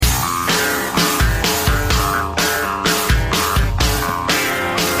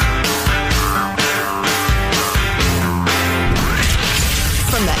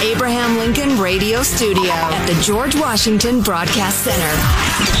radio studio at the George Washington Broadcast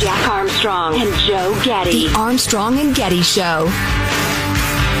Center. Jack Armstrong and Joe Getty. The Armstrong and Getty Show.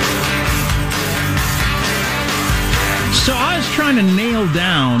 So I was trying to nail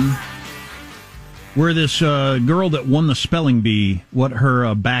down where this girl that won the spelling bee, what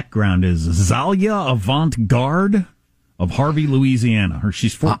her background is. Zalia Avant-Garde of Harvey, Louisiana.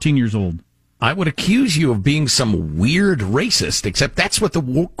 She's 14 years old. I would accuse you of being some weird racist, except that's what the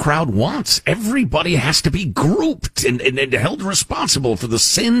woke crowd wants. Everybody has to be grouped and held responsible for the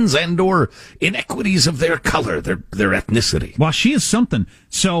sins and or inequities of their color, their ethnicity. Well, she is something.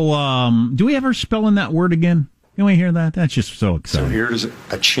 So, do we have her spelling that word again? Can we hear that? That's just so exciting. So here's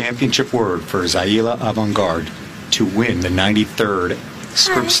a championship word for Zaila Avant-Garde to win the 93rd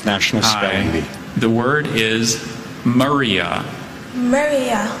Scripps National Spelling Bee. The word is Maria.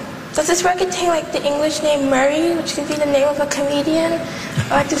 Maria. Does this word contain like the English name Murray, which could be the name of a comedian,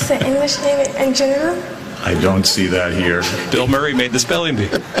 or just the English name in general? I don't see that here. Bill Murray made the spelling bee.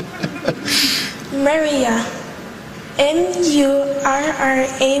 Maria.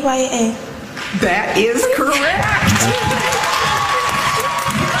 Murraya. That is correct.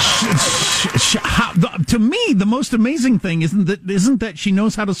 To me, the most amazing thing isn't that she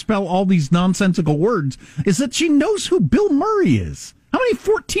knows how to spell all these nonsensical words, is that she knows who Bill Murray is. How many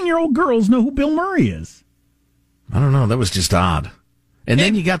 14-year-old girls know who Bill Murray is? I don't know. That was just odd. And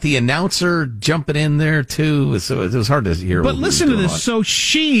then you got the announcer jumping in there, too. So it was hard to hear. But listen to this. So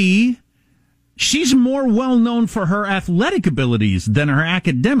she's more well-known for her athletic abilities than her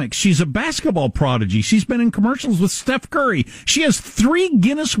academics. She's a basketball prodigy. She's been in commercials with Steph Curry. She has 3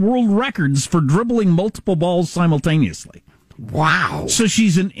 Guinness World Records for dribbling multiple balls simultaneously. Wow. So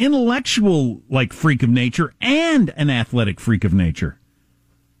she's an intellectual, freak of nature and an athletic freak of nature.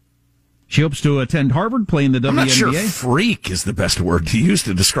 She hopes to attend Harvard, play in the WNBA. I'm not sure freak is the best word to use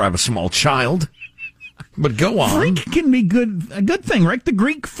to describe a small child. But go on. Freak can be a good thing, right? The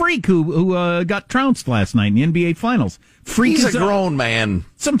Greek freak who got trounced last night in the NBA Finals. He's a grown man.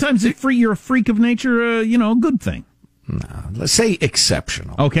 Sometimes you're a freak of nature, a good thing. No, let's say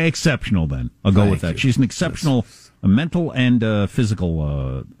exceptional. Okay, exceptional then. I'll go with that. She's an exceptional mental and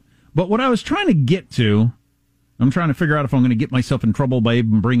physical. But what I was trying to get to, I'm trying to figure out if I'm going to get myself in trouble by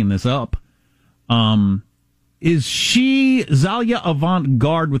even bringing this up. Is she Zalia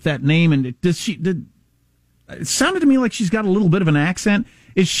Avant-Garde with that name? And it sounded to me like she's got a little bit of an accent.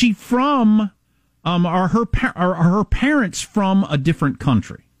 Is she from, are her parents from a different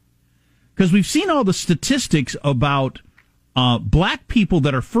country? Because we've seen all the statistics about black people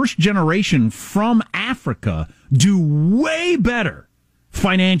that are first generation from Africa do way better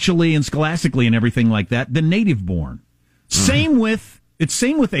financially and scholastically and everything like that than native born. Same with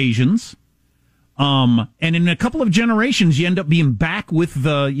Asians. And in a couple of generations, you end up being back with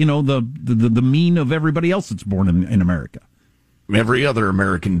the mean of everybody else that's born in America. Every other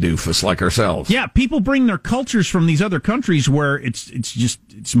American doofus like ourselves. Yeah, people bring their cultures from these other countries where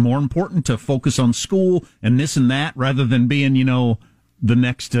it's more important to focus on school and this and that rather than being, the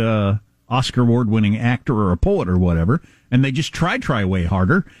next Oscar award-winning actor or a poet or whatever. And they just try way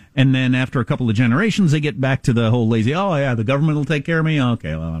harder. And then after a couple of generations, they get back to the whole lazy, the government will take care of me.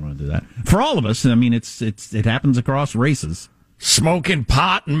 Okay, well, I don't want to do that. For all of us, I mean, it happens across races. Smoking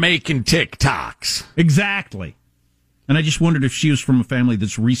pot and making TikToks. Exactly. And I just wondered if she was from a family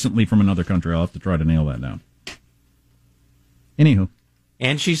that's recently from another country. I'll have to try to nail that down. Anywho.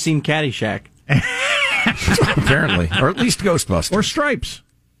 And she's seen Caddyshack. Apparently. Or at least Ghostbusters. Or Stripes.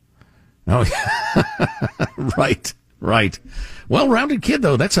 Oh, Right. Well-rounded kid,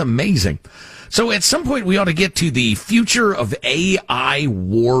 though. That's amazing. So at some point, we ought to get to the future of AI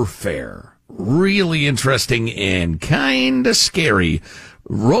warfare. Really interesting and kind of scary.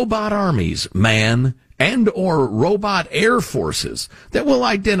 Robot armies, man, and or robot air forces that will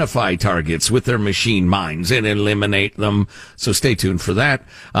identify targets with their machine minds and eliminate them. So stay tuned for that.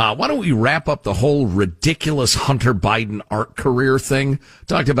 Why don't we wrap up the whole ridiculous Hunter Biden art career thing?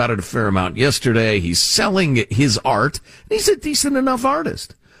 Talked about it a fair amount yesterday. He's selling his art. He's a decent enough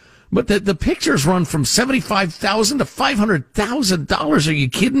artist. But the pictures run from $75,000 to $500,000. Are you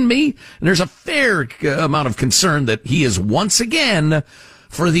kidding me? And there's a fair amount of concern that he is once again,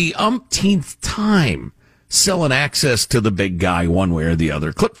 for the umpteenth time, selling access to the big guy one way or the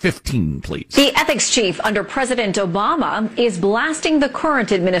other. Clip 15, please. The ethics chief under President Obama is blasting the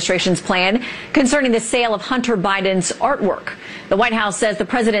current administration's plan concerning the sale of Hunter Biden's artwork. The White House says the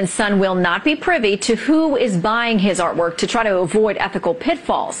president's son will not be privy to who is buying his artwork to try to avoid ethical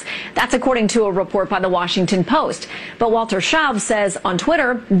pitfalls. That's according to a report by the Washington Post. But Walter Schaub says on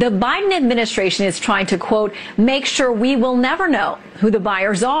Twitter, the Biden administration is trying to, quote, make sure we will never know who the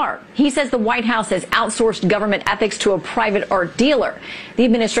buyers are. He says the White House has outsourced government ethics to a private art dealer. The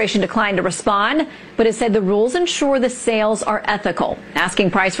administration declined to respond, but it said the rules ensure the sales are ethical. Asking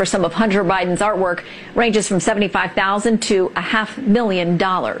price for some of Hunter Biden's artwork ranges from $75,000 to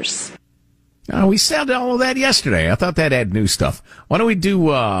 $500,000. We said all of that yesterday. I thought that had new stuff. Why don't we do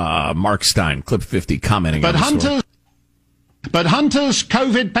Mark Stein, clip 50, commenting on the story. But Hunter's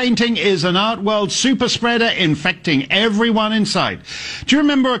COVID painting is an art world super spreader infecting everyone in sight. Do you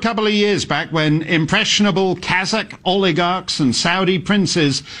remember a couple of years back when impressionable Kazakh oligarchs and Saudi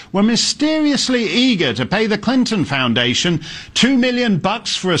princes were mysteriously eager to pay the Clinton Foundation $2 million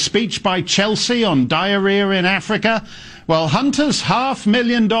for a speech by Chelsea on diarrhea in Africa? Well, Hunter's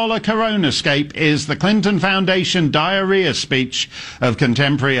 $500,000 Coronascape is the Clinton Foundation diarrhea speech of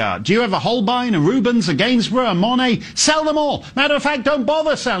contemporary art. Do you have a Holbein, a Rubens, a Gainsborough, a Monet? Sell them all. Matter of fact, don't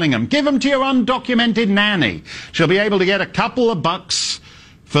bother selling them. Give them to your undocumented nanny. She'll be able to get a couple of bucks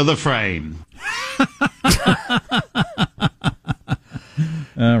for the frame.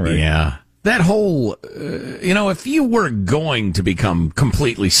 All right. Yeah. That whole, if you were going to become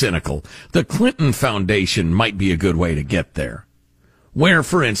completely cynical, the Clinton Foundation might be a good way to get there. Where,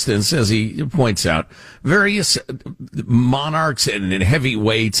 for instance, as he points out, various monarchs and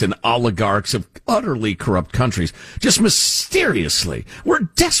heavyweights and oligarchs of utterly corrupt countries just mysteriously were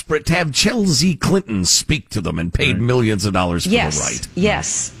desperate to have Chelsea Clinton speak to them and paid millions of dollars for the right.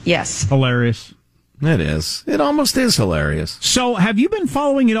 Yes. Hilarious. It is. It almost is hilarious. So, have you been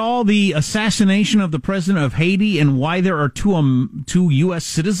following at all the assassination of the president of Haiti and why there are two U.S.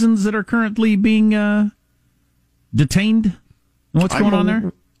 citizens that are currently being detained? And what's going on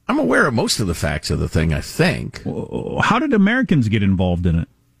there? I'm aware of most of the facts of the thing, I think. How did Americans get involved in it?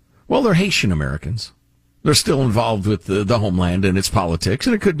 Well, they're Haitian Americans. They're still involved with the homeland and its politics,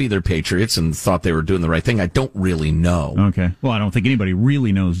 and it could be they're patriots and thought they were doing the right thing. I don't really know. Okay. Well, I don't think anybody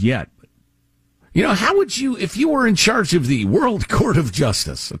really knows yet. How would you, if you were in charge of the World Court of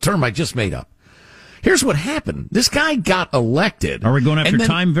Justice, a term I just made up, here's what happened. This guy got elected. Are we going after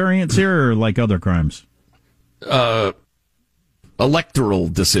time variance here or like other crimes? Electoral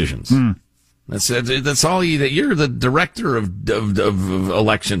decisions. That's all you're the director of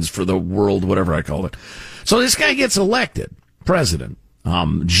elections for the world, whatever I call it. So this guy gets elected president.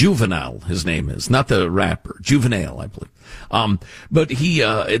 Juvenile, his name is, not the rapper, Juvenile, I believe. But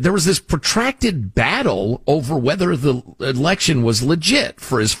there was this protracted battle over whether the election was legit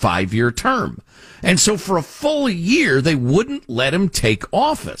for his 5-year term. And so for a full year, they wouldn't let him take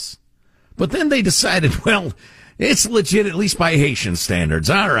office. But then they decided, well, it's legit, at least by Haitian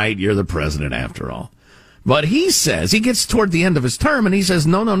standards. All right, you're the president after all. But he says, he gets toward the end of his term and he says,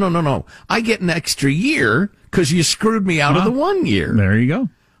 no. I get an extra year because you screwed me out of the 1 year. There you go.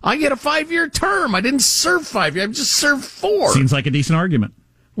 I get a 5-year term. I didn't serve 5 years. I just served 4. Seems like a decent argument.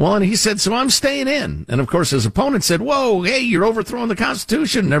 Well, and he said, so I'm staying in. And of course, his opponent said, whoa, hey, you're overthrowing the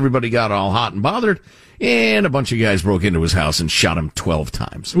Constitution. And everybody got all hot and bothered. And a bunch of guys broke into his house and shot him 12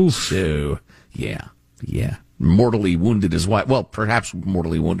 times. Oof. So, yeah. Mortally wounded his wife. Well, perhaps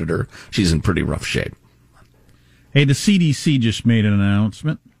mortally wounded her. She's in pretty rough shape. Hey, the CDC just made an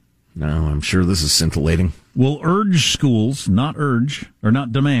announcement. No, I'm sure this is scintillating. Will urge schools, not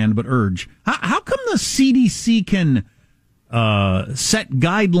demand, but urge. How come the CDC can set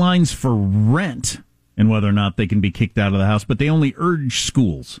guidelines for rent and whether or not they can be kicked out of the house, but they only urge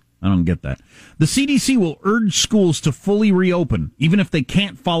schools? I don't get that. The CDC will urge schools to fully reopen, even if they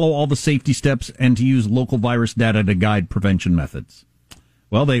can't follow all the safety steps and to use local virus data to guide prevention methods.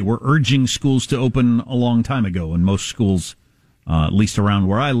 Well, they were urging schools to open a long time ago, and most schools, at least around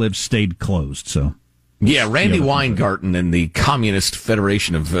where I live, stayed closed. So, yeah, Randy Weingarten and the Communist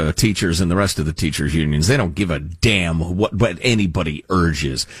Federation of Teachers and the rest of the teachers' unions, they don't give a damn what anybody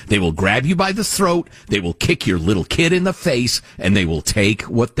urges. They will grab you by the throat, they will kick your little kid in the face, and they will take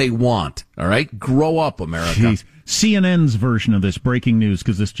what they want. All right? Grow up, America. Jeez. CNN's version of this, breaking news,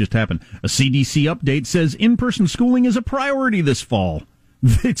 because this just happened. A CDC update says in-person schooling is a priority this fall.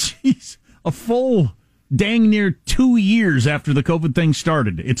 Jeez, a full dang near 2 years after the COVID thing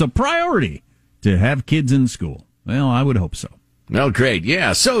started. It's a priority to have kids in school. Well, I would hope so. Well, great.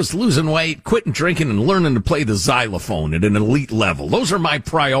 Yeah, so it's losing weight, quitting drinking, and learning to play the xylophone at an elite level. Those are my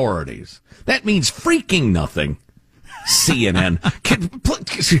priorities. That means freaking nothing. CNN.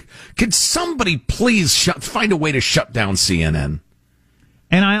 Could somebody please find a way to shut down CNN?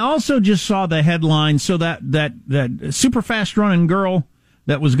 And I also just saw the headline, so that super fast running girl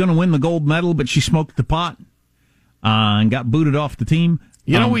that was going to win the gold medal, but she smoked the pot and got booted off the team.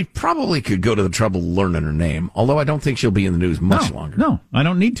 You know, we probably could go to the trouble of learning her name, although I don't think she'll be in the news much longer. No, I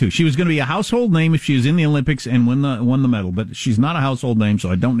don't need to. She was going to be a household name if she was in the Olympics and won the medal, but she's not a household name,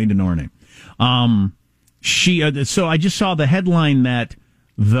 so I don't need to know her name. So I just saw the headline that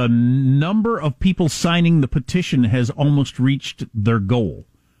the number of people signing the petition has almost reached their goal.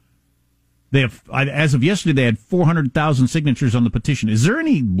 They have, as of yesterday, they had 400,000 signatures on the petition. Is there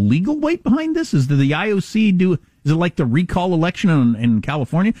any legal weight behind this? Is the IOC do? Is it like the recall election in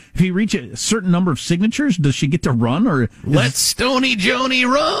California? If you reach a certain number of signatures, does she get to run? Or let Stony Joni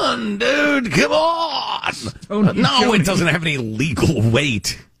run, dude! Come on! No, it doesn't have any legal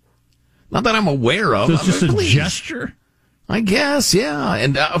weight. Not that I'm aware of. So it's just a gesture, I guess. Yeah,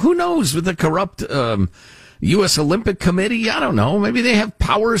 and who knows with the corrupt U.S. Olympic Committee? I don't know. Maybe they have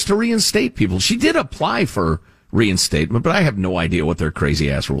powers to reinstate people. She did apply for reinstatement, but I have no idea what their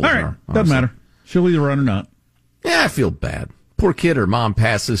crazy ass rules are. Doesn't matter. She'll either run or not. Yeah, I feel bad. Poor kid, her mom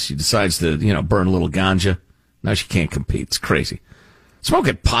passes. She decides to, burn a little ganja. Now she can't compete. It's crazy.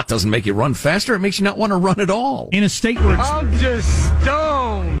 Smoking pot doesn't make you run faster. It makes you not want to run at all. In a state where it's, I'm just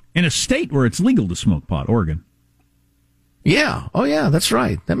stoned. In a state where it's legal to smoke pot, Oregon. Yeah. Oh, yeah, that's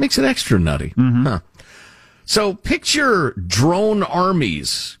right. That makes it extra nutty. Mm-hmm. Huh. So picture drone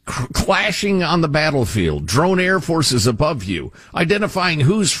armies clashing on the battlefield, drone air forces above you, identifying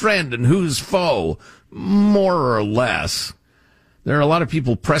who's friend and who's foe, more or less. There are a lot of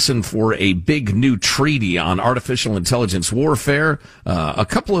people pressing for a big new treaty on artificial intelligence warfare. A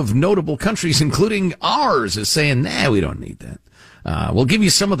couple of notable countries, including ours, is saying, nah, we don't need that. We'll give you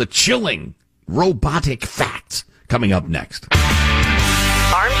some of the chilling robotic facts coming up next.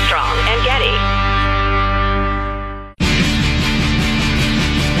 Armstrong and Getty.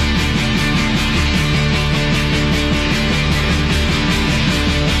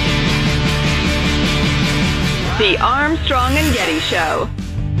 The Armstrong and Getty Show.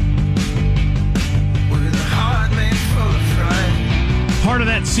 Part of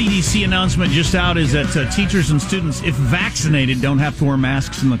that CDC announcement just out is that teachers and students, if vaccinated, don't have to wear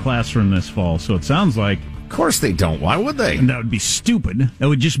masks in the classroom this fall. So it sounds like... Of course they don't. Why would they? And that would be stupid. That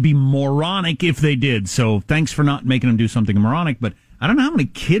would just be moronic if they did. So thanks for not making them do something moronic. But I don't know how many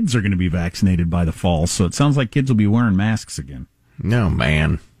kids are going to be vaccinated by the fall. So it sounds like kids will be wearing masks again. No,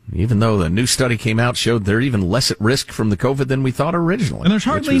 man. Even though the new study came out showed they're even less at risk from the COVID than we thought originally. And there's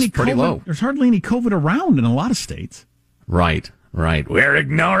hardly any pretty COVID. Low. There's hardly any COVID around in a lot of states. Right. We're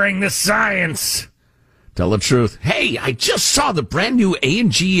ignoring the science. Tell the truth. Hey, I just saw the brand new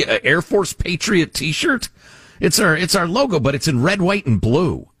A&G Air Force Patriot T-shirt. It's our logo, but it's in red, white, and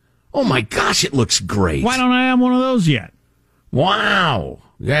blue. Oh my gosh, it looks great. Why don't I have one of those yet? Wow.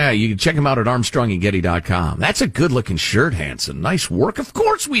 Yeah, you can check them out at ArmstrongandGetty.com. That's a good-looking shirt, Hanson. Nice work. Of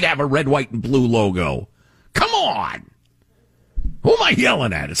course we'd have a red, white, and blue logo. Come on. Who am I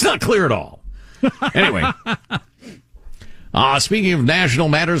yelling at? It's not clear at all. Anyway. Speaking of national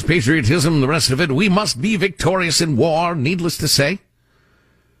matters, patriotism, the rest of it, we must be victorious in war, needless to say.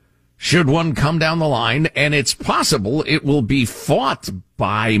 Should one come down the line, and it's possible it will be fought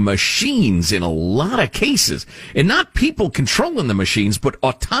by machines in a lot of cases. And not people controlling the machines, but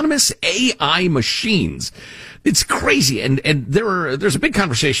autonomous AI machines. It's crazy. And there's a big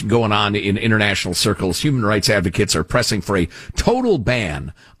conversation going on in international circles. Human rights advocates are pressing for a total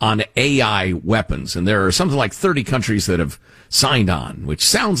ban on AI weapons. And there are something like 30 countries that have signed on, which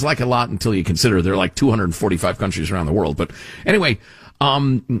sounds like a lot until you consider there are like 245 countries around the world. But anyway,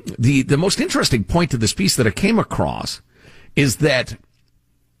 the most interesting point to this piece that I came across is that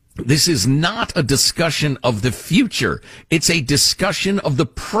this is not a discussion of the future. It's a discussion of the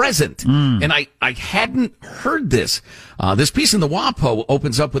present. And I hadn't heard this. This piece in the WAPO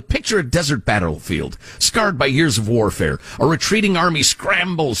opens up with picture a desert battlefield scarred by years of warfare. A retreating army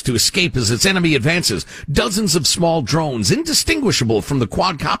scrambles to escape as its enemy advances. Dozens of small drones, indistinguishable from the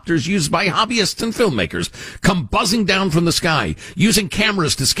quadcopters used by hobbyists and filmmakers, come buzzing down from the sky, using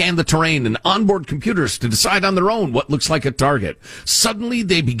cameras to scan the terrain and onboard computers to decide on their own what looks like a target. Suddenly,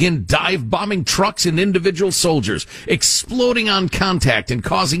 they begin dive-bombing trucks and individual soldiers, exploding on contact and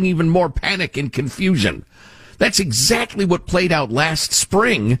causing even more panic and confusion. That's exactly what played out last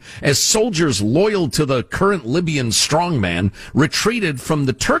spring as soldiers loyal to the current Libyan strongman retreated from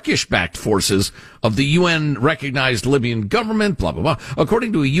the Turkish-backed forces of the UN-recognized Libyan government, blah, blah, blah.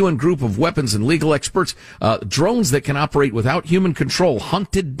 According to a UN group of weapons and legal experts, drones that can operate without human control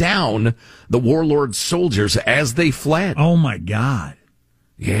hunted down the warlord soldiers as they fled. Oh, my God.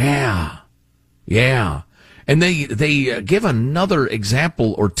 Yeah. And they give another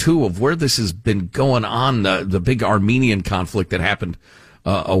example or two of where this has been going on, the big Armenian conflict that happened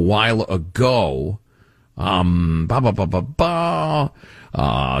a while ago.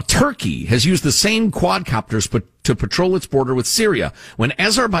 Turkey has used the same quadcopters to patrol its border with Syria. When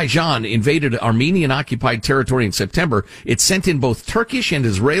Azerbaijan invaded Armenian-occupied territory in September, it sent in both Turkish and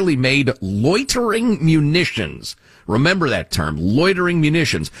Israeli-made loitering munitions. Remember that term, loitering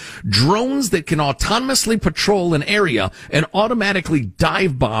munitions. Drones that can autonomously patrol an area and automatically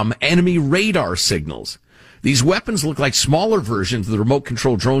dive bomb enemy radar signals. These weapons look like smaller versions of the remote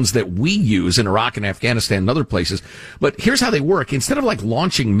control drones that we use in Iraq and Afghanistan and other places. But here's how they work. Instead of like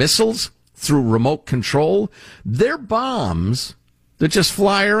launching missiles through remote control, they're bombs that just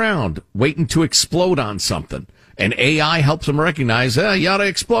fly around waiting to explode on something. And AI helps them recognize, you ought to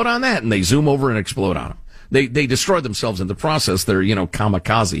explode on that. And they zoom over and explode on them. They destroy themselves in the process. They're,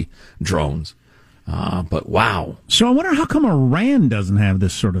 kamikaze drones. But wow. So I wonder how come Iran doesn't have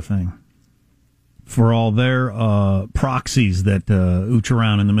this sort of thing for all their proxies that ooch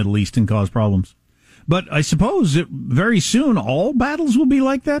around in the Middle East and cause problems. But I suppose very soon all battles will be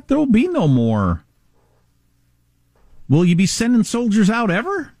like that. There will be no more. Will you be sending soldiers out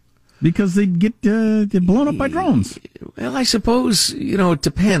ever? Because they'd get blown up by drones. Well, I suppose, it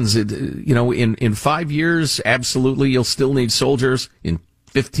depends. In 5 years, absolutely, you'll still need soldiers. In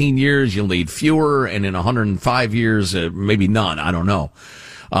 15 years, you'll need fewer. And in 105 years, maybe none. I don't know.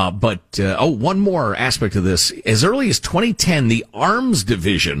 But one more aspect of this. As early as 2010, the arms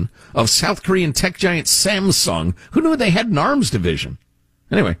division of South Korean tech giant Samsung, who knew they had an arms division?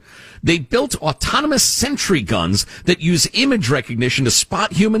 Anyway, they built autonomous sentry guns that use image recognition to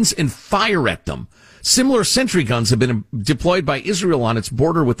spot humans and fire at them. Similar sentry guns have been deployed by Israel on its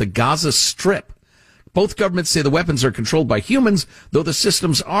border with the Gaza Strip. Both governments say the weapons are controlled by humans, though the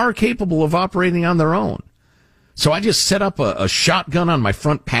systems are capable of operating on their own. So I just set up a shotgun on my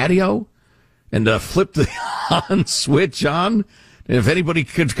front patio and flip the on switch on. And if anybody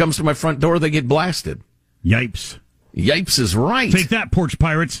comes to my front door, they get blasted. Yipes. Yipes is right. Take that, porch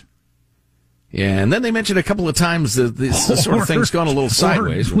pirates. Yeah, and then they mentioned a couple of times that this sort of thing's gone a little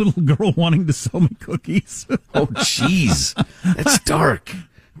sideways. Or little girl wanting to sell me cookies. Oh, jeez. That's dark.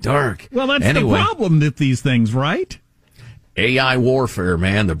 Well, that's the problem with these things, right? AI warfare,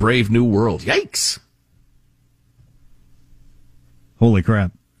 man. The brave new world. Yikes. Holy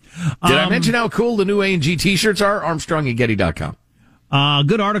crap. Did I mention how cool the new A&G t-shirts are? ArmstrongandGetty.com.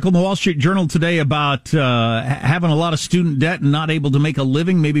 Good article in the Wall Street Journal today about having a lot of student debt and not able to make a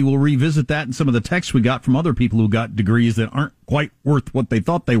living. Maybe we'll revisit that in some of the texts we got from other people who got degrees that aren't quite worth what they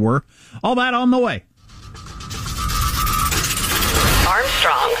thought they were. All that on the way.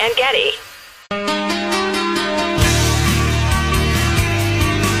 Armstrong and Getty.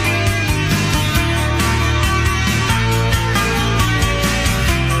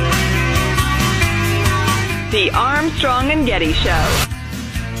 The Armstrong and Getty Show. I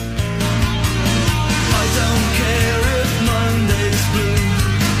don't care if Monday's blue,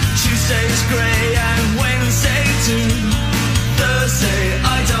 Tuesday's grey and Wednesday too. Thursday,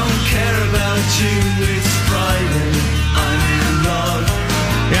 I don't care about you, it's Friday, I'm in love.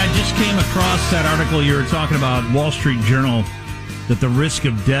 Yeah, I just came across that article you were talking about, Wall Street Journal, that the risk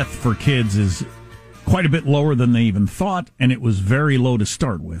of death for kids is quite a bit lower than they even thought, and it was very low to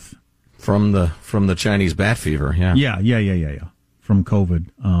start with. From the Chinese bat fever, yeah. Yeah. From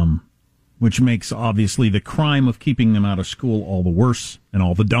COVID, which makes, obviously, the crime of keeping them out of school all the worse and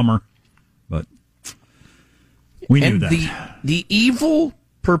all the dumber. But we knew that. The evil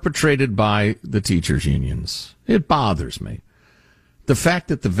perpetrated by the teachers' unions, it bothers me. The fact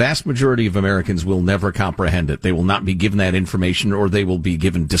that the vast majority of Americans will never comprehend it. They will not be given that information, or they will be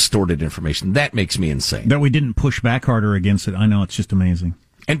given distorted information. That makes me insane. That we didn't push back harder against it. I know, it's just amazing.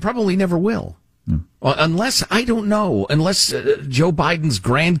 And probably never will. Unless, I don't know, unless Joe Biden's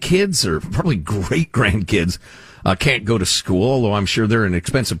grandkids, or probably great-grandkids, can't go to school, although I'm sure they're in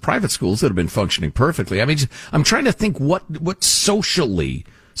expensive private schools that have been functioning perfectly. I mean, I'm trying to think what socially,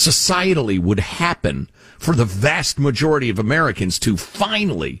 societally would happen for the vast majority of Americans to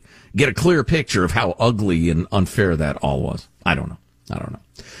finally get a clear picture of how ugly and unfair that all was. I don't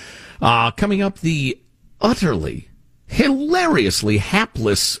know. Coming up, the utterly hilariously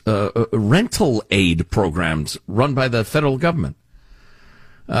hapless rental aid programs run by the federal government.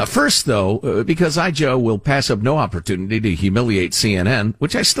 First, though, because I, Joe, will pass up no opportunity to humiliate CNN,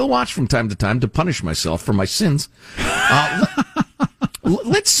 which I still watch from time to time to punish myself for my sins.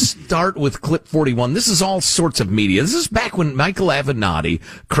 Let's start with clip 41. This is all sorts of media. This is back when Michael Avenatti,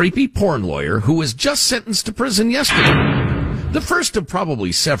 creepy porn lawyer, who was just sentenced to prison yesterday. The first of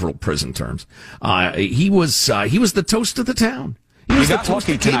probably several prison terms. He was the toast of the town. You got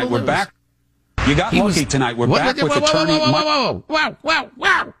lucky tonight. We're back. You got lucky tonight. We're back with attorney. Wow.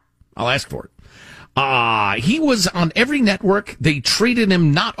 I'll ask for it. He was on every network. They treated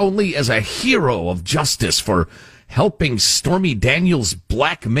him not only as a hero of justice for helping Stormy Daniels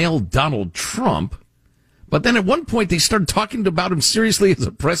blackmail Donald Trump, but then at one point they started talking about him seriously as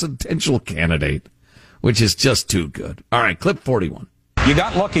a presidential candidate, which is just too good. All right, clip 41. You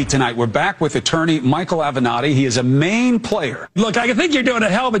got lucky tonight. We're back with attorney Michael Avenatti. He is a main player. Look, I think you're doing a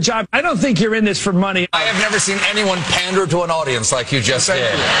hell of a job. I don't think you're in this for money. I have never seen anyone pander to an audience like you just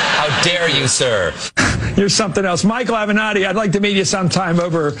did. How dare you, sir? You're something else. Michael Avenatti, I'd like to meet you sometime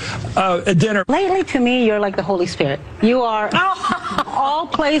over a dinner. Lately, to me, you're like the Holy Spirit. You are all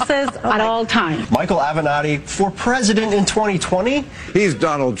places at all times. Michael Avenatti for president in 2020? He's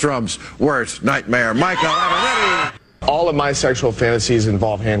Donald Trump's worst nightmare. Michael Avenatti. All of my sexual fantasies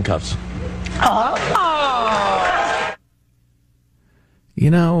involve handcuffs.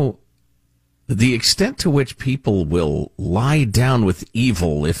 You know, the extent to which people will lie down with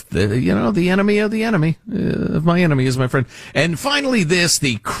evil if the enemy of the enemy, of my enemy is my friend. And finally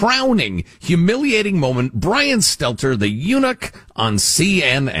the crowning, humiliating moment, Brian Stelter, the eunuch on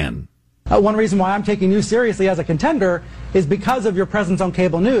CNN. One reason why I'm taking you seriously as a contender is because of your presence on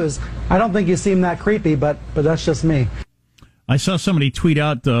cable news. I don't think you seem that creepy, but that's just me. I saw somebody tweet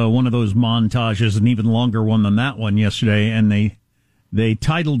out one of those montages, an even longer one than that one yesterday, and they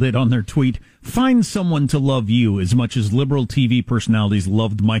titled it on their tweet, "Find someone to love you as much as liberal TV personalities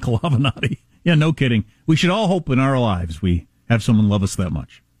loved Michael Avenatti." Yeah, no kidding. We should all hope in our lives we have someone love us that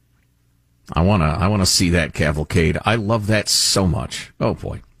much. I wanna see that cavalcade. I love that so much. Oh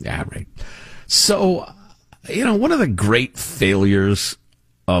boy. Yeah, right. So, one of the great failures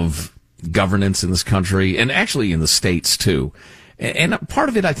of governance in this country, and actually in the States too, and part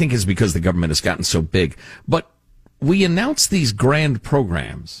of it I think is because the government has gotten so big, but we announce these grand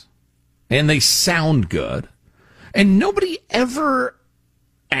programs, and they sound good, and nobody ever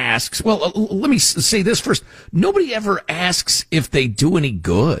asks, well, let me say this first, nobody ever asks if they do any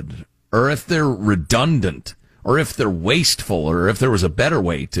good, or if they're redundant, or if they're wasteful, or if there was a better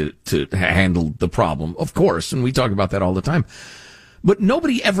way to handle the problem, of course, and we talk about that all the time. But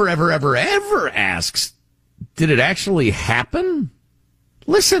nobody ever asks, did it actually happen?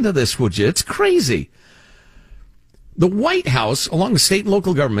 Listen to this, would you? It's crazy. The White House, along with state and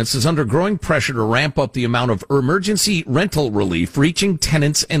local governments, is under growing pressure to ramp up the amount of emergency rental relief reaching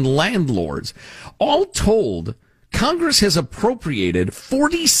tenants and landlords. All told, Congress has appropriated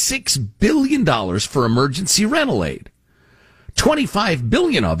 $46 billion for emergency rental aid. $25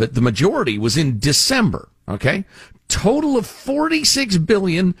 billion of it, the majority, was in December. Okay? Total of $46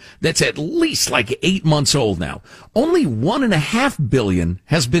 billion. That's at least like 8 months old now. Only $1.5 billion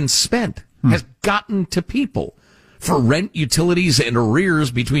has been spent, has gotten to people for rent, utilities, and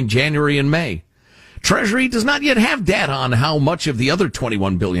arrears between January and May. Treasury does not yet have data on how much of the other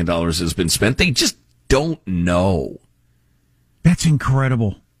 $21 billion has been spent. They just don't know. That's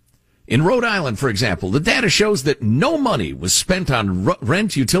incredible. In Rhode Island, for example, the data shows that no money was spent on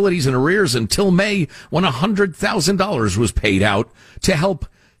rent, utilities, and arrears until May, when $100,000 was paid out to help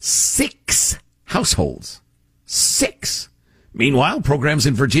 6 households. 6. Meanwhile, programs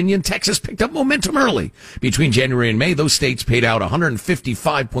in Virginia and Texas picked up momentum early. Between January and May, those states paid out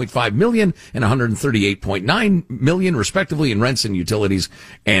 $155.5 million and $138.9 million, respectively, in rents and utilities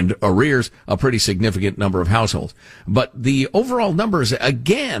and arrears, a pretty significant number of households. But the overall numbers,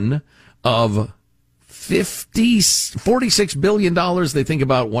 again, of $46 billion, they think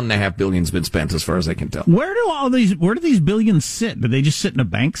about $1.5 billion has been spent, as far as I can tell. Where do these billions sit? Do they just sit in a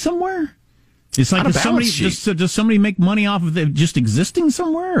bank somewhere? It's like, does somebody make money off of it just existing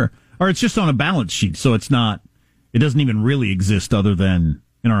somewhere? Or it's just on a balance sheet, so it doesn't even really exist other than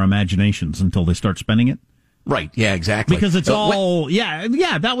in our imaginations until they start spending it? Right, yeah, exactly. Because it's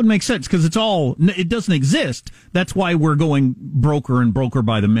that would make sense, because it doesn't exist. That's why we're going broker and broker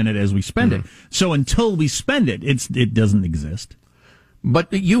by the minute as we spend it. So until we spend it, it doesn't exist.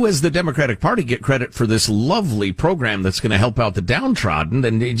 But you, as the Democratic Party, get credit for this lovely program that's going to help out the downtrodden,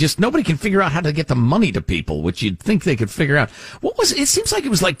 and nobody can figure out how to get the money to people, which you'd think they could figure out. It seems like it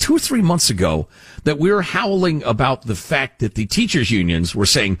was like 2 or 3 months ago that we were howling about the fact that the teachers' unions were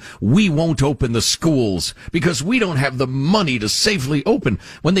saying, we won't open the schools because we don't have the money to safely open,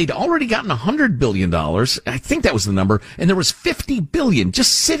 when they'd already gotten $100 billion, I think that was the number, and there was $50 billion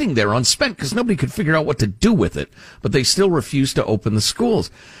just sitting there unspent because nobody could figure out what to do with it. But they still refused to open the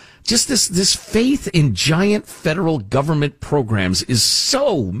schools. Just this faith in giant federal government programs is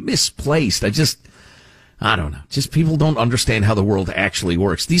so misplaced. I don't know. Just people don't understand how the world actually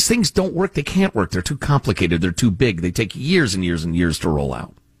works. These things don't work. They can't work. They're too complicated. They're too big. They take years and years and years to roll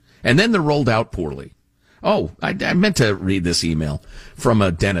out. And then they're rolled out poorly. Oh, I meant to read this email from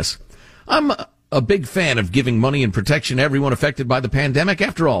Dennis. I'm a big fan of giving money and protection to everyone affected by the pandemic.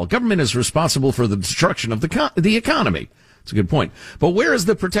 After all, government is responsible for the destruction of the economy. It's a good point. But where is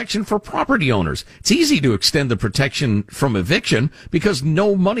the protection for property owners? It's easy to extend the protection from eviction because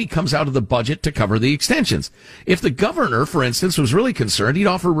no money comes out of the budget to cover the extensions. If the governor, for instance, was really concerned, he'd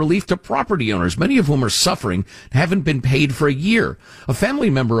offer relief to property owners, many of whom are suffering and haven't been paid for a year. A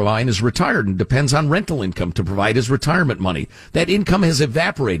family member of mine is retired and depends on rental income to provide his retirement money. That income has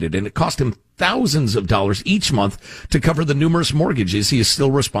evaporated, and it cost him thousands of dollars each month to cover the numerous mortgages he is still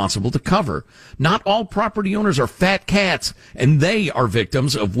responsible to cover. Not all property owners are fat cats, and they are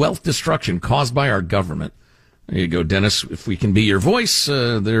victims of wealth destruction caused by our government. There you go, Dennis. If we can be your voice,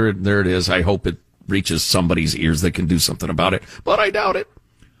 there it is. I hope it reaches somebody's ears that can do something about it, but I doubt it.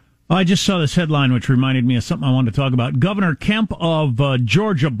 I just saw this headline, which reminded me of something I wanted to talk about. Governor Kemp of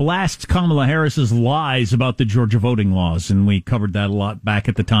Georgia blasts Kamala Harris's lies about the Georgia voting laws, and we covered that a lot back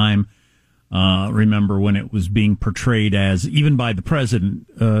at the time. Remember when it was being portrayed as, even by the president,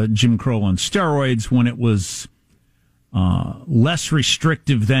 Jim Crow on steroids, when it was less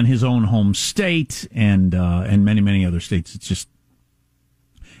restrictive than his own home state and many, many other states. It's just,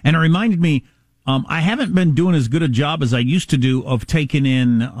 and it reminded me, I haven't been doing as good a job as I used to do of taking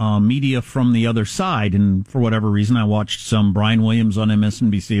in media from the other side. And for whatever reason, I watched some Brian Williams on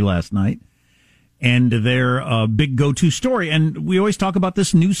MSNBC last night. And their big go-to story. And we always talk about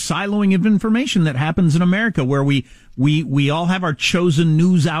this new siloing of information that happens in America, where we all have our chosen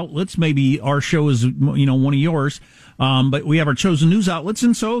news outlets. Maybe our show is, one of yours. But we have our chosen news outlets.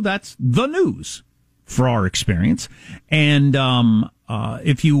 And so that's the news for our experience. And,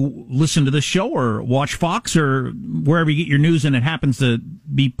 if you listen to this show or watch Fox or wherever you get your news and it happens to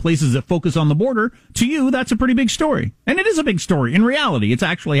be places that focus on the border, to you, that's a pretty big story. And it is a big story. In reality, it's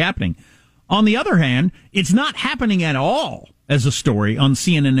actually happening. On the other hand, it's not happening at all as a story on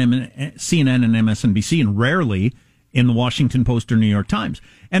CNN and MSNBC, and rarely in the Washington Post or New York Times.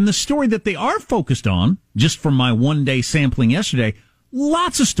 And the story that they are focused on, just from my one-day sampling yesterday,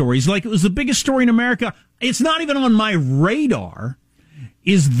 lots of stories, like it was the biggest story in America. It's not even on my radar,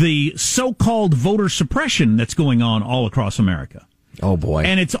 is the so-called voter suppression that's going on all across America. Oh, boy.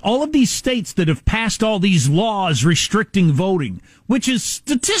 And it's all of these states that have passed all these laws restricting voting, which is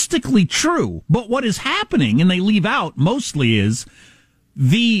statistically true. But what is happening, and they leave out mostly, is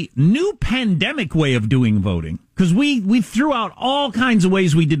the new pandemic way of doing voting. Because we threw out all kinds of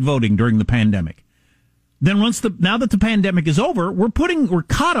ways we did voting during the pandemic. Then now that the pandemic is over, we're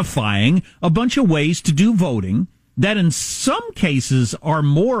codifying a bunch of ways to do voting that in some cases are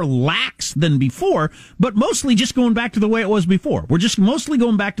more lax than before, but mostly just going back to the way it was before. We're just mostly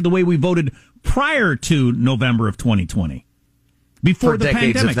going back to the way we voted prior to November of 2020. Before the decades,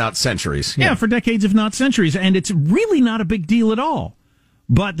 pandemic. if not centuries. Yeah, for decades, if not centuries. And it's really not a big deal at all.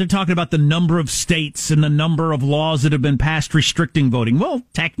 But they're talking about the number of states and the number of laws that have been passed restricting voting. Well,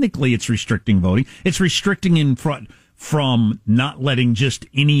 technically it's restricting voting. It's restricting in front from not letting just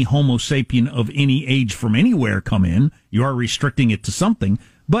any Homo sapien of any age from anywhere come in. You are restricting it to something.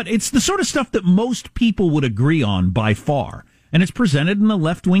 But it's the sort of stuff that most people would agree on by far. And it's presented in the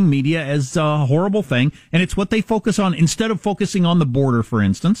left-wing media as a horrible thing. And it's what they focus on. Instead of focusing on the border, for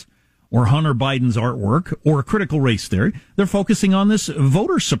instance, or Hunter Biden's artwork, or critical race theory, they're focusing on this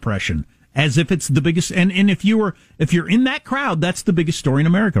voter suppression as if it's the biggest. And if you're in that crowd, that's the biggest story in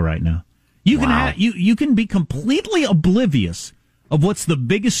America right now. You can be completely oblivious of what's the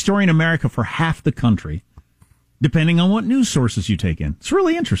biggest story in America for half the country, depending on what news sources you take in. It's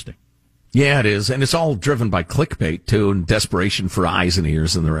really interesting. Yeah, it is. And it's all driven by clickbait, too, and desperation for eyes and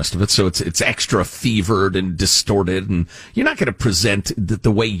ears and the rest of it. So it's extra fevered and distorted. And you're not going to present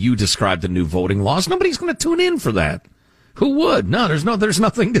the way you describe the new voting laws. Nobody's going to tune in for that. Who would? No, there's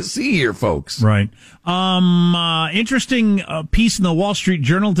nothing to see here, folks. Right. Interesting piece in the Wall Street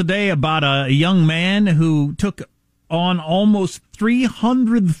Journal today about a young man who took on almost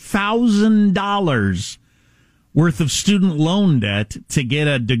 $300,000 worth of student loan debt to get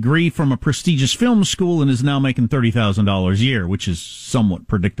a degree from a prestigious film school and is now making $30,000 a year, which is somewhat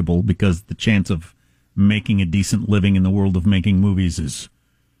predictable because the chance of making a decent living in the world of making movies is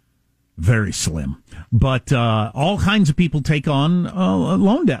very slim. But all kinds of people take on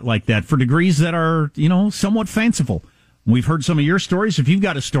loan debt like that for degrees that are, somewhat fanciful. We've heard some of your stories. If you've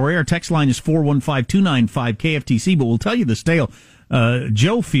got a story, our text line is 415-295-KFTC, but we'll tell you this tale.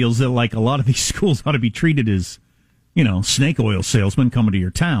 Joe feels that like a lot of these schools ought to be treated as, snake oil salesmen coming to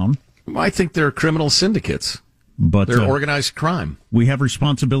your town. I think they're criminal syndicates. But they're organized crime. We have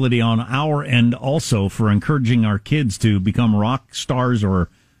responsibility on our end also for encouraging our kids to become rock stars or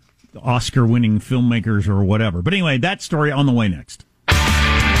Oscar-winning filmmakers or whatever. But anyway, that story on the way next.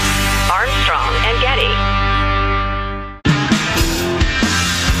 Armstrong and Getty.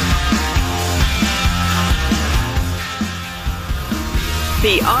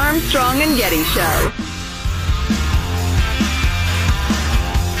 The Armstrong and Getty Show.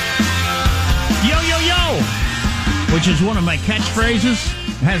 Yo, yo, yo! Which is one of my catchphrases.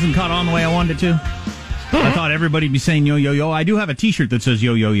 It hasn't caught on the way I wanted it to. I thought everybody'd be saying yo, yo, yo. I do have a T-shirt that says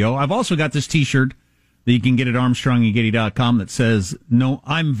yo, yo, yo. I've also got this T-shirt that you can get at ArmstrongandGetty.com that says, "No,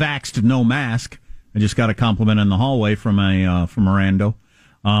 I'm vaxxed, no mask." I just got a compliment in the hallway from a Rando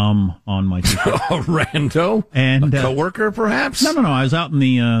on my T-shirt. A rando? And, a coworker, perhaps? No. I was out in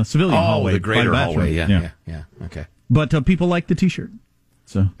the civilian hallway. The greater hallway. Yeah. Okay. But people like the T-shirt.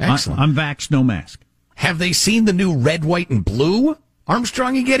 So excellent. I'm vaxxed, no mask. Have they seen the new red, white, and blue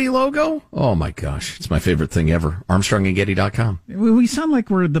Armstrong and Getty logo? Oh, my gosh. It's my favorite thing ever. ArmstrongandGetty.com. We sound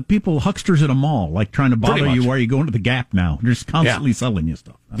like we're the people, hucksters at a mall, like trying to bother you while you go into the Gap now. They're just constantly selling you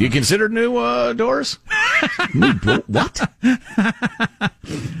stuff. Have you considered new doors? What?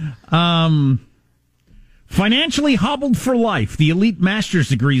 Financially hobbled for life. The elite master's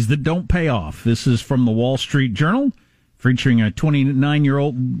degrees that don't pay off. This is from the Wall Street Journal, featuring a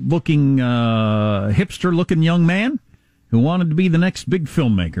 29-year-old looking, hipster-looking young man who wanted to be the next big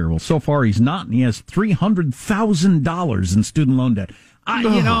filmmaker. Well, so far he's not, and he has $300,000 in student loan debt.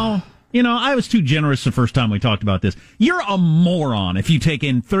 I was too generous the first time we talked about this. You're a moron if you take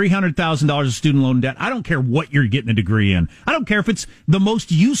in $300,000 of student loan debt. I don't care what you're getting a degree in. I don't care if it's the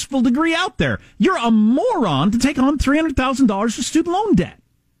most useful degree out there. You're a moron to take on $300,000 of student loan debt.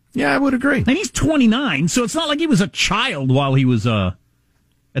 Yeah, I would agree. And he's 29, so it's not like he was a child while he was at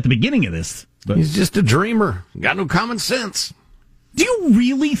the beginning of this. But he's just a dreamer. Got no common sense. Do you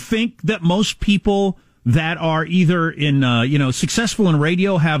really think that most people that are either in, successful in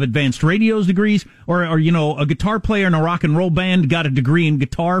radio have advanced radios degrees or a guitar player in a rock and roll band got a degree in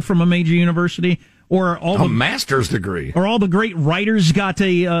guitar from a major university? Or all a master's degree? Or all the great writers got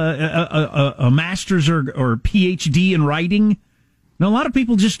a master's or PhD in writing? Now, a lot of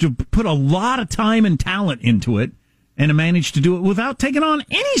people just put a lot of time and talent into it and managed to do it without taking on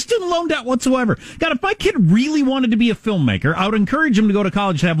any student loan debt whatsoever. God, if my kid really wanted to be a filmmaker, I would encourage him to go to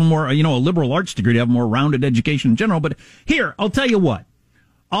college to have a more, a liberal arts degree, to have a more rounded education in general. But here, I'll tell you what.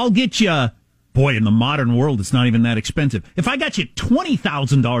 I'll get you, boy, in the modern world, it's not even that expensive. If I got you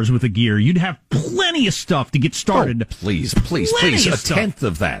 $20,000 worth of gear, you'd have plenty of stuff to get started. Oh, please. A tenth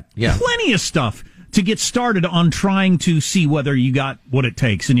of that. Yeah. Plenty of stuff to get started on trying to see whether you got what it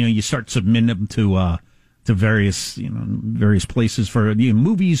takes. And, you start submitting them to various places for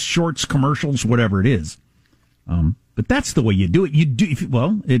movies, shorts, commercials, whatever it is. But that's the way you do it.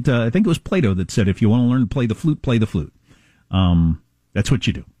 I think it was Plato that said, if you want to learn to play the flute, play the flute. That's what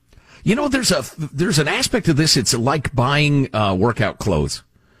you do. There's an aspect of this. It's like buying workout clothes.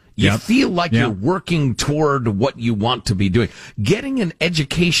 You feel like you're working toward what you want to be doing. Getting an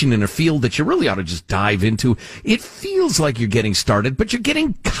education in a field that you really ought to just dive into, it feels like you're getting started, but you're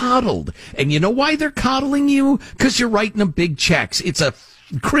getting coddled. And you know why they're coddling you? Because you're writing them big checks. It's a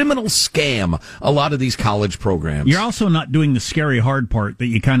criminal scam, a lot of these college programs. You're also not doing the scary hard part that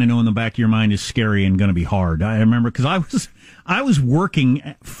you kind of know in the back of your mind is scary and going to be hard. I remember because I was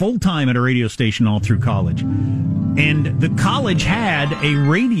working full-time at a radio station all through college, and the college had a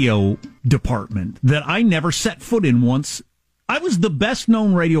radio department that I never set foot in once. I was the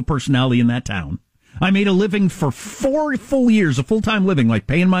best-known radio personality in that town. I made a living for 4 full years, a full-time living, like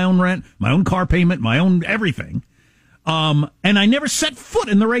paying my own rent, my own car payment, my own everything. And I never set foot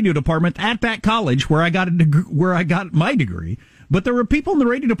in the radio department at that college where I got my degree. But there were people in the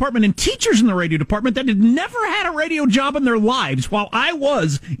radio department and teachers in the radio department that had never had a radio job in their lives while I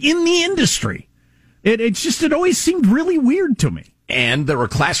was in the industry. It always seemed really weird to me. And there were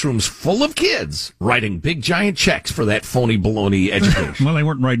classrooms full of kids writing big giant checks for that phony baloney education. Well, they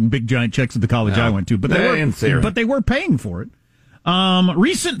weren't writing big giant checks at the college I went to, but they were paying for it.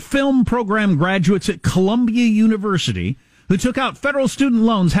 Recent film program graduates at Columbia University who took out federal student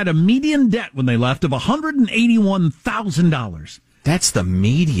loans had a median debt when they left of $181,000. That's the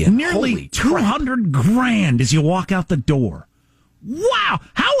median. Nearly $200,000 as you walk out the door. Wow.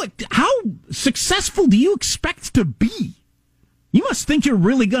 How successful do you expect to be? You must think you're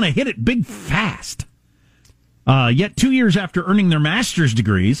really going to hit it big fast. Yet 2 years after earning their master's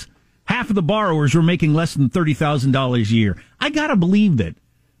degrees, half of the borrowers were making less than $30,000 a year. I got to believe that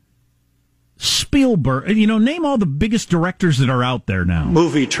Spielberg, name all the biggest directors that are out there now.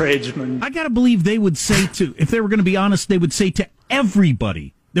 Movie tradesmen. I got to believe they would say if they were going to be honest, they would say to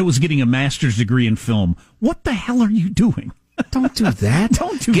everybody that was getting a master's degree in film, what the hell are you doing? Don't do that.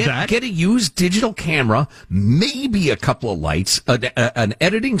 Don't do that. Get a used digital camera, maybe a couple of lights, an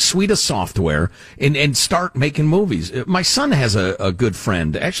editing suite of software, and start making movies. My son has a good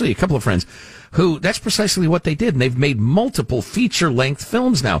friend, actually a couple of friends, who that's precisely what they did. And they've made multiple feature-length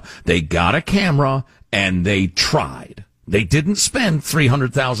films now. They got a camera and they tried. They didn't spend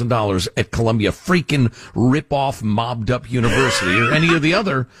 $300,000 at Columbia freaking rip-off mobbed-up university or any of the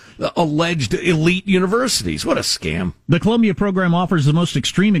other alleged elite universities. What a scam. The Columbia program offers the most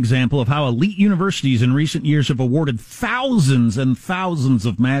extreme example of how elite universities in recent years have awarded thousands and thousands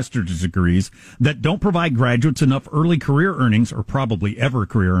of master's degrees that don't provide graduates enough early career earnings, or probably ever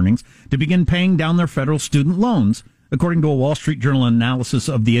career earnings, to begin paying down their federal student loans, according to a Wall Street Journal analysis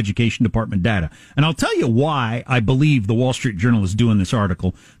of the Education Department data. And I'll tell you why I believe the Wall Street Journal is doing this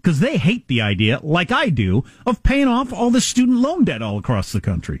article, because they hate the idea, like I do, of paying off all the student loan debt all across the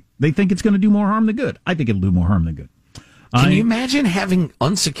country. They think it's going to do more harm than good. I think it'll do more harm than good. Can you imagine having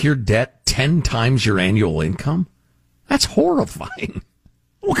unsecured debt 10 times your annual income? That's horrifying.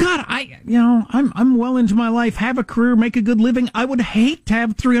 Well, God, I'm well into my life, have a career, make a good living. I would hate to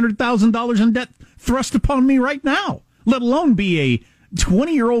have $300,000 in debt thrust upon me right now, let alone be a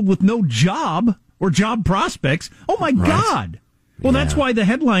 20-year-old with no job or job prospects. Oh, my God. Well, that's why the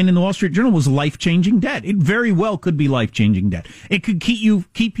headline in the Wall Street Journal was life-changing debt. It very well could be life-changing debt. It could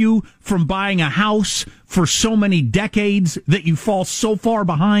keep you from buying a house for so many decades that you fall so far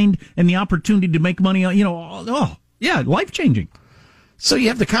behind and the opportunity to make money, life-changing. So you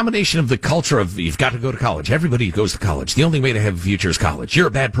have the combination of the culture of you've got to go to college. Everybody goes to college. The only way to have a future is college. You're a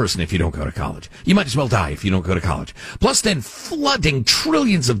bad person if you don't go to college. You might as well die if you don't go to college. Plus then flooding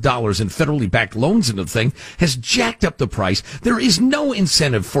trillions of dollars in federally backed loans into the thing has jacked up the price. There is no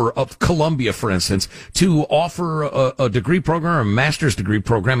incentive for Columbia, for instance, to offer a degree program or a master's degree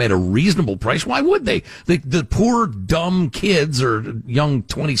program at a reasonable price. Why would they? The poor, dumb kids or young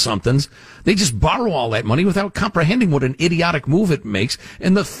 20-somethings, they just borrow all that money without comprehending what an idiotic move it makes.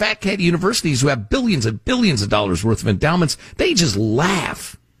 And the fat cat universities who have billions and billions of dollars worth of endowments, they just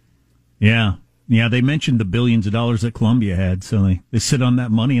laugh. Yeah, they mentioned the billions of dollars that Columbia had, so they sit on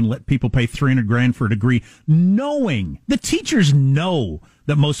that money and let people pay $300,000 for a degree, knowing the teachers know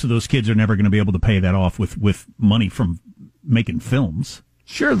that most of those kids are never going to be able to pay that off with money from making films.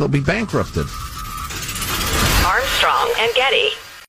 Sure, they'll be bankrupted. Armstrong and Getty.